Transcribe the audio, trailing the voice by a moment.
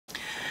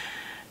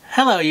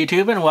Hello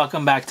YouTube and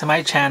welcome back to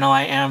my channel.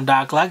 I am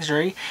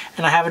docLUXURY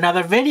and I have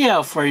another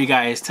video for you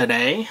guys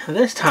today.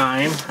 This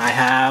time I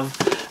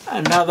have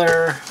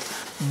another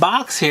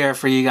box here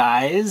for you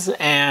guys,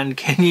 and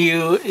can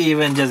you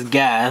even just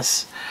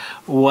guess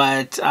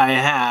what I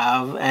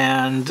have?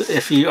 And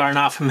if you are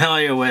not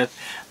familiar with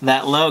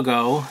that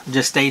logo,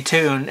 just stay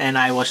tuned and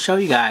I will show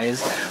you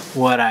guys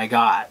what I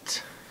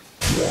got.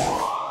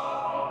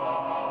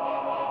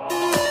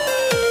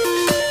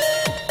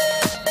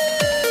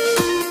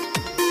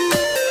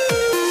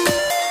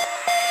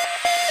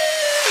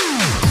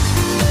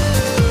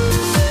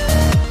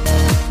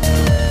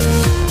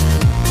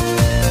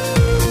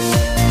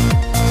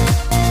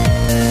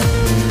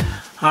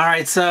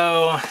 Alright,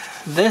 so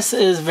this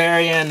is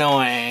very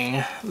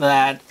annoying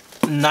that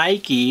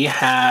Nike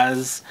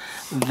has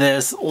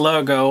this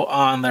logo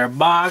on their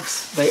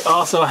box. They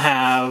also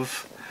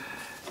have,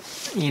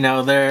 you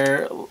know,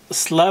 their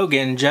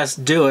slogan,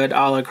 "Just do it,"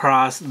 all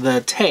across the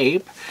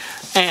tape.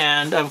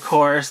 And of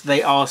course,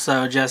 they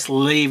also just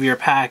leave your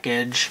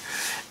package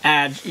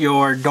at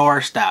your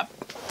doorstep.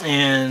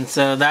 And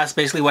so that's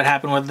basically what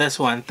happened with this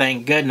one.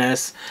 Thank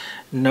goodness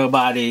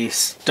nobody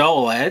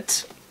stole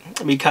it,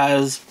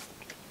 because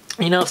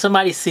you know, if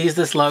somebody sees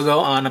this logo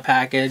on a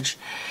package,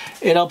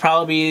 it'll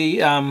probably be,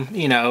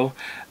 you know,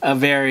 a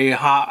very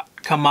hot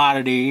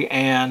commodity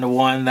and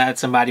one that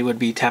somebody would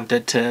be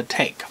tempted to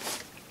take.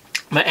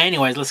 But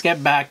anyways, let's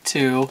get back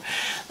to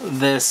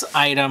this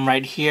item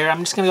right here.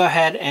 I'm just going to go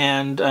ahead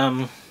and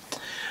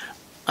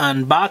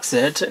unbox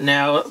it.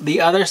 Now,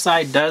 the other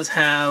side does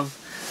have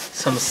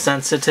some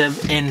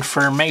sensitive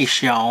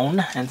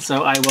information, and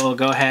so I will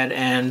go ahead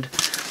and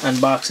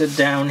unbox it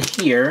down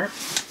here.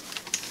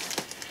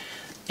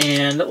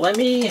 And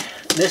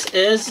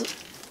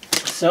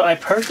so I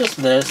purchased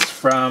this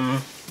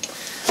from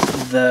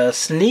the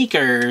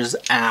Sneakers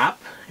app.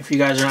 If you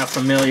guys are not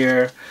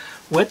familiar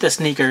with the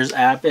Sneakers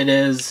app, it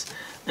is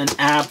an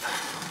app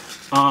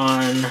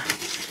on,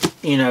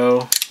 you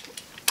know,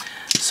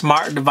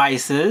 smart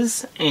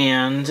devices,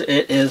 and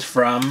it is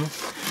from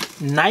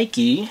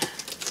Nike.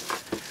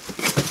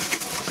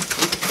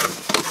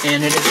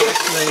 And it is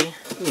actually,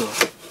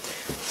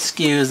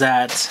 excuse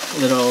that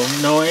little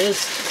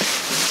noise.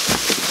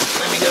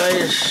 Let me go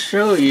ahead and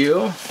show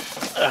you.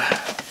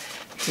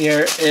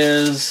 Here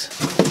is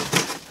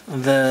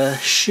the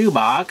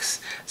shoebox.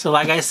 So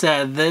like I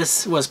said,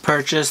 this was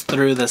purchased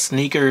through the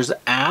Sneakers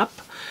app.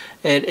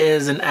 It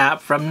is an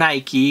app from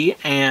Nike,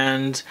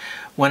 and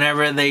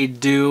whenever they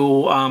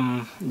do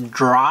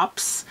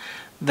drops,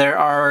 there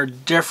are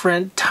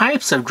different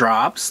types of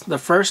drops. The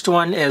first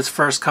one is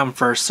first come,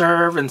 first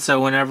serve, and so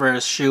whenever a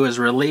shoe is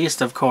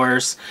released, of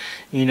course,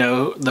 you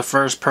know, the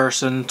first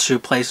person to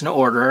place an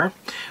order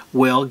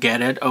will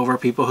get it over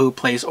people who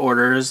place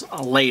orders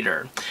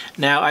later.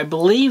 Now, I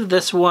believe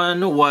this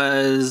one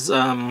was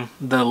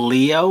the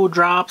Leo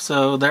drop,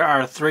 so there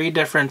are 3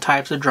 different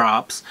types of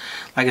drops.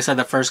 Like I said,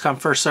 the first come,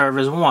 first serve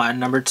is one.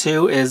 Number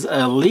 2 is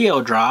a Leo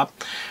drop,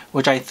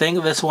 which I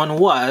think this one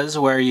was,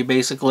 where you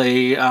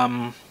basically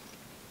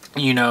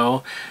you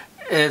know,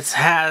 it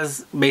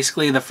has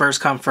basically the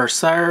first come, first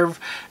serve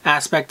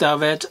aspect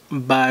of it,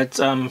 but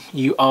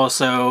you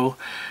also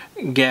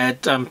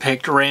get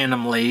picked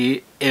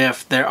randomly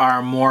if there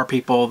are more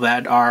people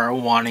that are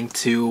wanting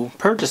to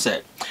purchase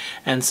it.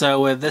 And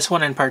so with this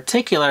one in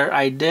particular,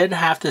 I did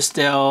have to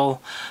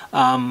still,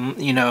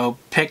 you know,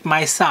 pick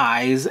my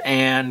size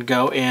and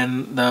go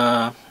in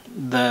the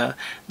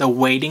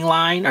waiting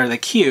line or the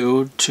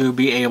queue to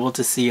be able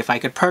to see if I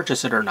could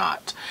purchase it or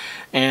not.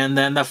 And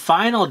then the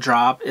final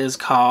drop is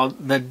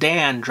called the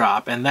Dan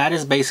drop, and that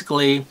is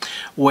basically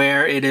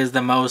where it is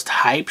the most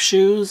hype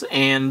shoes,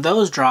 and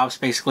those drops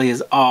basically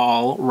is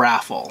all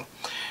raffle.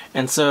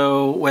 And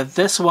so with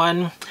this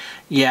one,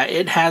 yeah,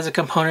 it has a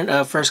component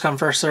of first come,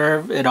 first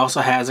serve. It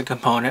also has a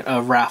component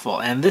of raffle.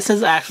 And this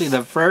is actually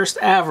the first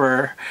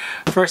ever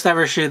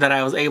shoe that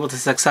I was able to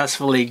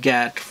successfully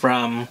get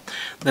from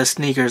the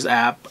Sneakers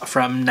app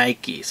from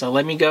Nike. So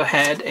let me go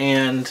ahead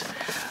and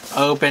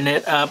open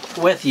it up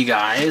with you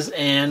guys.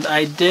 And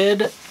I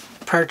did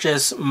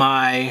purchase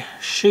my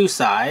shoe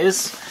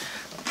size.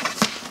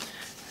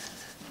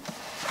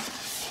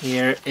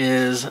 Here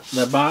is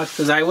the box,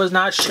 because I was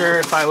not sure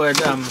if I would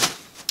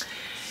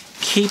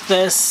keep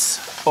this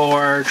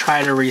or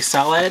try to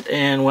resell it,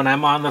 and when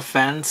I'm on the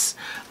fence,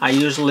 I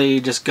usually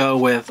just go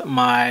with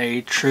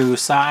my true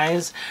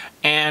size.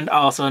 And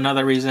also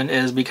another reason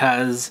is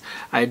because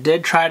I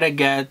did try to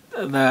get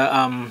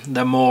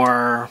the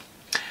more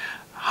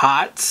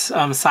hot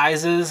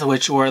sizes,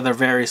 which were the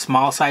very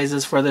small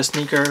sizes for the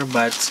sneaker,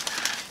 but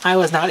I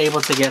was not able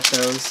to get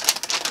those.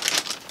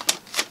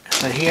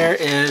 So here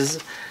is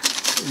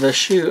the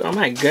shoe. Oh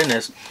my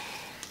goodness,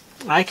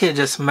 I could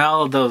just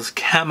smell those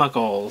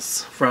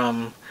chemicals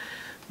from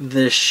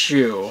this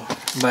shoe.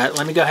 But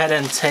let me go ahead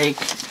and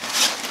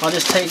I'll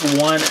just take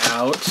one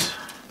out.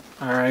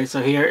 Alright,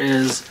 so here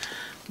is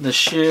the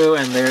shoe,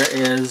 and there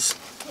is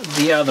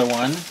the other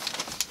one.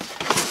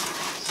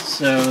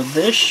 So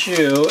this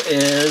shoe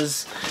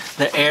is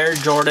the Air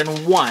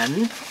Jordan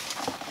 1.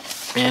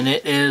 and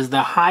it is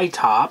the high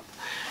top.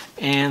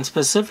 And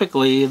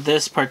specifically,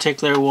 this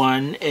particular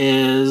one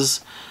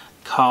is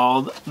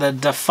called the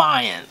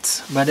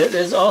Defiant, but it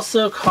is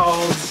also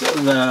called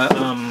the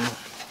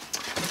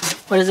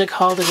what is it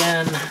called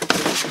again?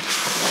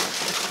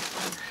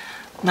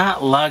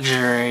 Not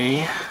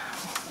luxury.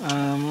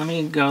 Let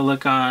me go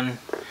look on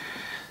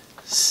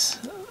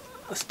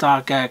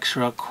StockX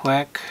real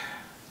quick.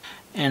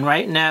 And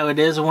right now it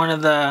is one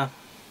of the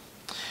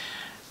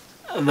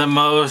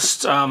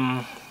most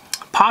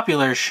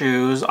popular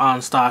shoes on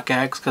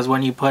StockX, because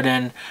when you put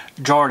in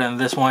Jordan,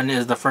 this one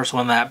is the first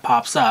one that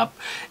pops up.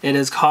 It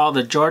is called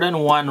the Jordan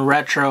 1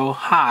 Retro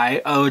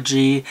High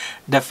OG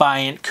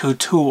Defiant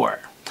Couture.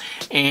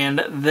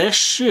 And this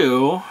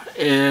shoe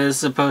is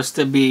supposed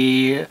to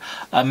be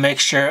a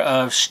mixture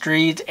of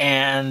street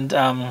and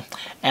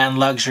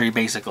luxury,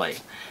 basically.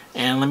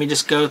 And let me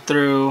just go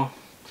through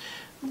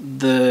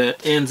the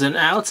ins and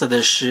outs of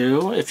this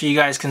shoe. If you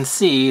guys can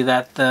see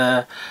that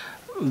the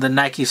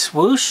Nike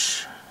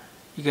swoosh,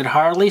 you could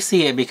hardly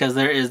see it because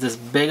there is this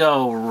big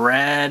old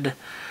red,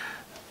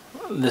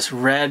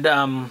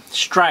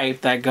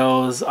 stripe that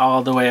goes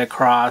all the way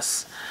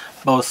across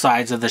both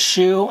sides of the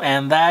shoe,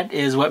 and that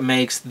is what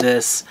makes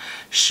this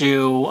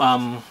shoe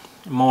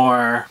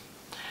more,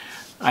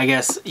 I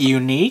guess,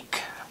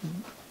 unique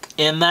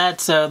in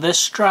that. So this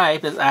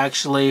stripe is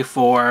actually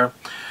for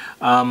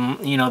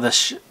you know,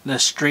 the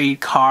street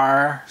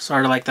car,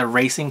 sort of like the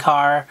racing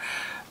car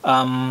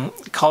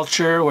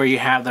culture, where you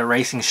have the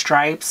racing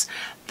stripes.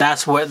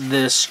 That's what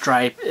this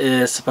stripe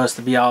is supposed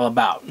to be all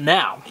about.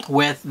 Now,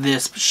 with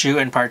this shoe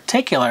in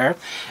particular,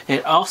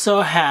 it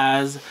also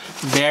has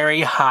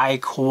very high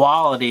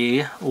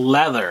quality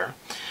leather,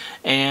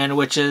 and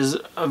which is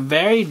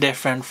very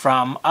different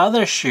from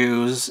other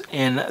shoes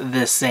in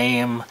the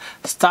same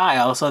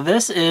style. So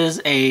this is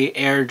a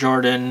Air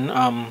Jordan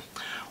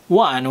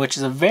 1, which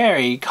is a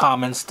very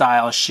common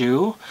style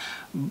shoe.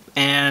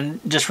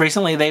 And just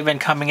recently they've been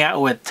coming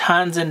out with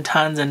tons and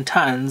tons and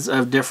tons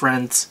of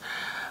different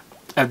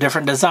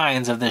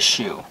designs of this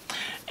shoe.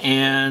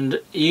 And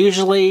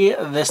usually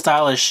this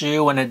style of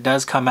shoe, when it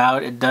does come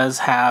out, it does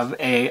have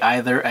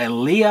either a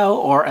Leo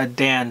or a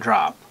Dan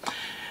drop.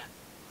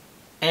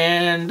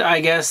 And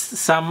I guess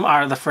some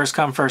are the first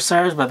come first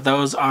serves, but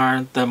those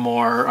aren't the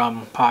more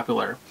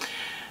popular.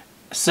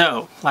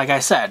 So, like I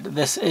said,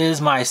 this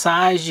is my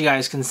size. You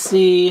guys can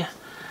see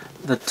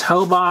the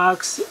toe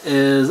box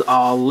is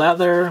all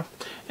leather,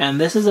 and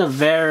this is a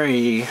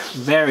very,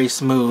 very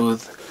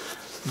smooth,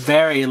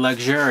 very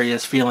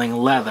luxurious feeling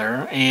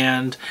leather.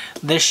 And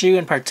this shoe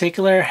in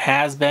particular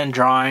has been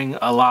drawing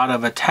a lot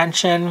of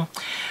attention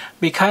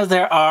because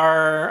there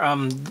are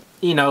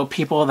you know,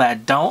 people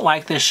that don't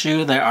like this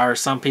shoe. There are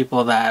some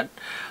people that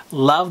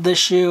love this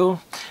shoe.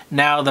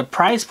 Now, the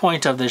price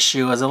point of this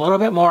shoe is a little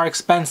bit more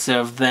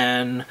expensive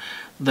than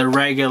the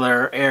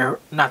regular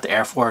not the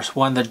Air Force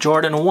One, the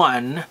Jordan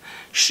 1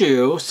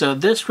 shoe. So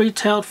this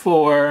retailed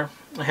for,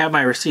 I have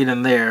my receipt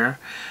in there,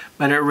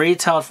 but it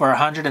retailed for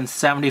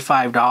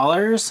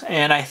 $175,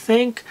 and I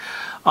think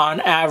on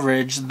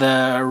average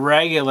the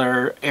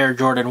regular Air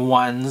Jordan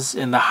 1s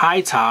in the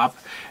high top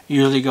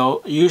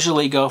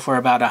usually go for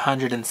about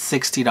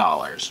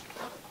 $160.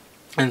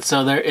 And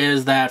so there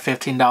is that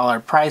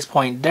 $15 price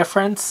point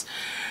difference.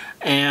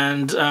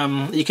 And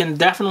you can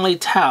definitely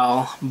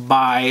tell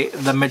by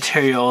the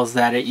materials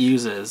that it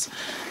uses.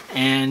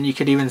 And you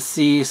could even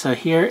see, so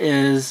here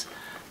is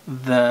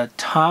the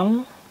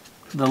tongue,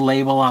 the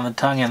label on the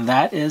tongue, and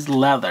that is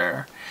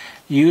leather.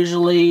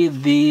 Usually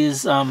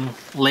these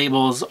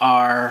labels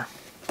are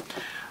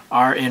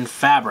in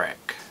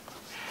fabric.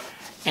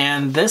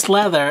 And this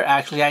leather,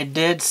 actually, I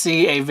did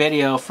see a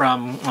video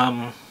from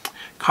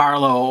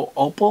Karl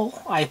Lagerfeld,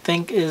 I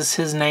think is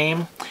his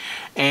name.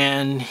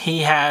 And he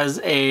has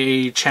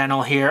a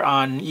channel here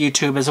on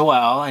YouTube as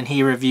well, and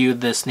he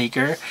reviewed this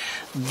sneaker.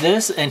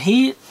 And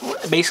he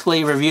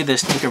basically reviewed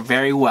this sneaker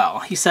very well.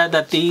 He said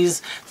that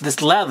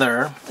this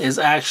leather is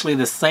actually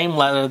the same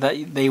leather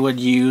that they would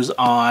use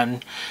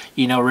on,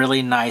 you know,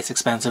 really nice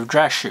expensive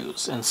dress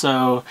shoes. And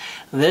so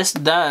this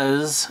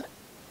does,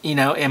 you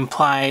know,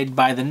 implied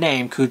by the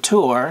name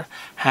couture,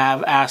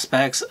 have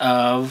aspects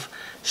of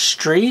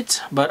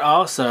street, but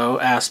also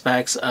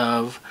aspects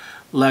of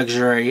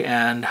luxury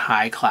and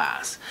high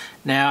class.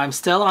 Now, I'm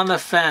still on the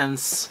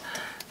fence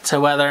to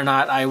whether or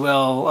not I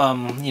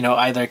will, you know,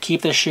 either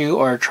keep the shoe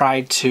or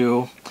try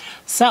to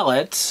sell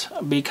it,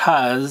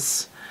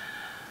 because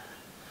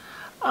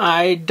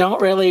I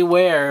don't really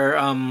wear,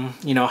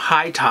 you know,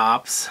 high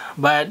tops,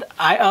 but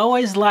I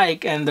always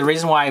like, and the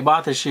reason why I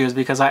bought this shoe is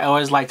because I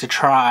always like to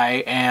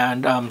try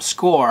and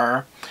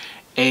score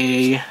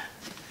a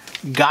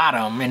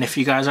bottom. And if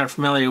you guys aren't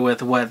familiar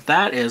with what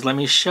that is, let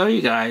me show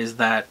you guys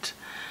that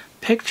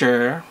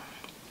picture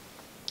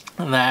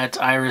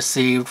that I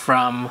received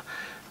from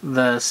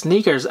the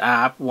sneakers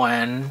app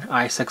when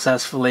I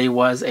successfully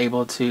was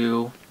able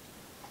to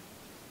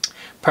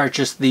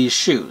purchase these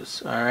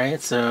shoes.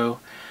 Alright, so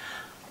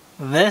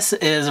this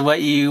is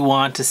what you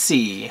want to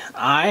see.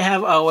 I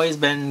have always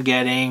been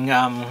getting,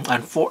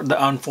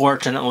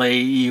 unfortunately,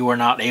 you were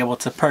not able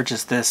to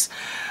purchase this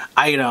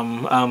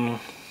item,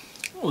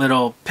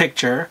 little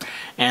picture,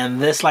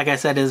 and this, like I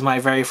said, is my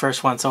very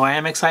first one, so I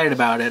am excited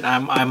about it.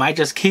 I might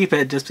just keep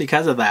it just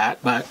because of that,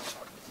 but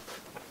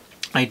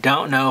I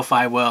don't know if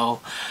I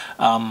will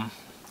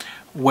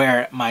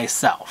wear it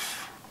myself.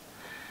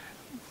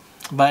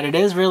 But it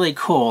is really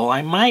cool.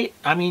 I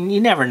mean,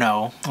 you never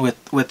know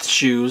with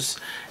shoes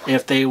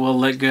if they will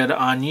look good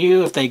on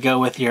you, if they go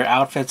with your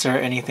outfits or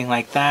anything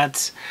like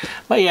that.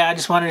 But yeah, I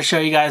just wanted to show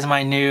you guys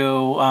my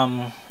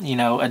new, you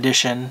know,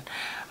 addition.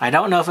 I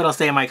don't know if it'll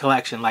stay in my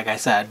collection, like I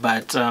said,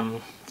 but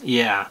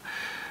yeah.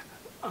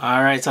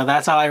 Alright, so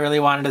that's all I really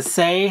wanted to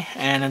say.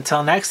 And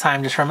until next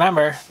time, just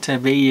remember to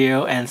be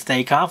you and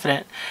stay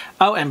confident.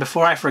 Oh, and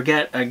before I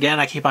forget,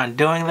 again, I keep on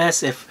doing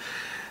this. If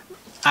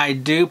I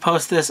do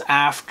post this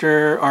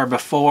after or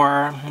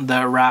before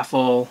the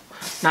raffle,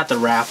 not the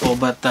raffle,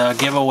 but the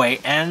giveaway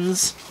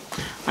ends,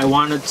 I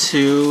wanted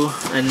to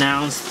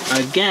announce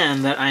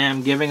again that I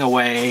am giving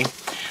away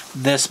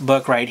this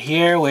book right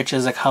here, which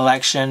is a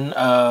collection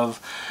of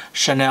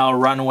Chanel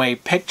runway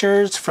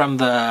pictures from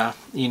the,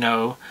 you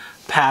know,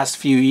 past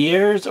few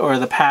years, or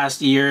the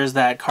past years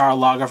that Karl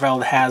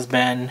Lagerfeld has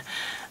been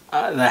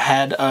the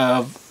head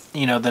of,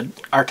 you know, the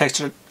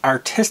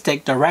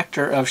artistic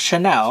director of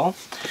Chanel.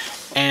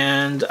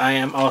 And I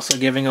am also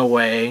giving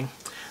away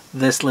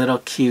this little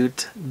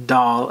cute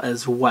doll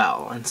as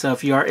well. And so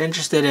if you are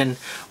interested in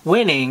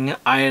winning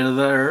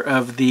either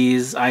of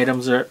these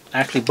items, or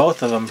actually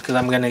both of them, because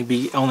I'm going to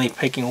be only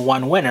picking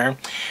one winner,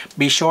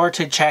 be sure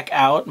to check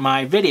out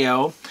my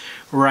video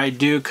where I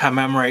do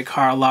commemorate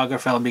Karl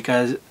Lagerfeld,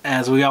 because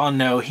as we all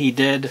know, he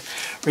did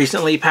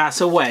recently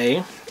pass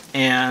away.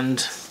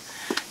 And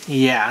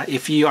yeah,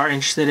 if you are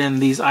interested in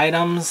these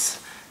items,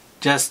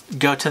 just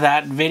go to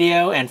that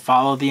video and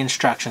follow the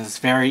instructions. It's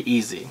very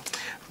easy.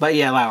 But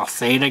yeah, I'll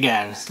say it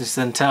again. Just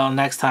until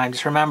next time,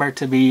 just remember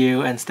to be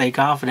you and stay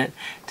confident.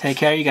 Take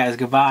care, you guys.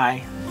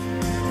 Goodbye.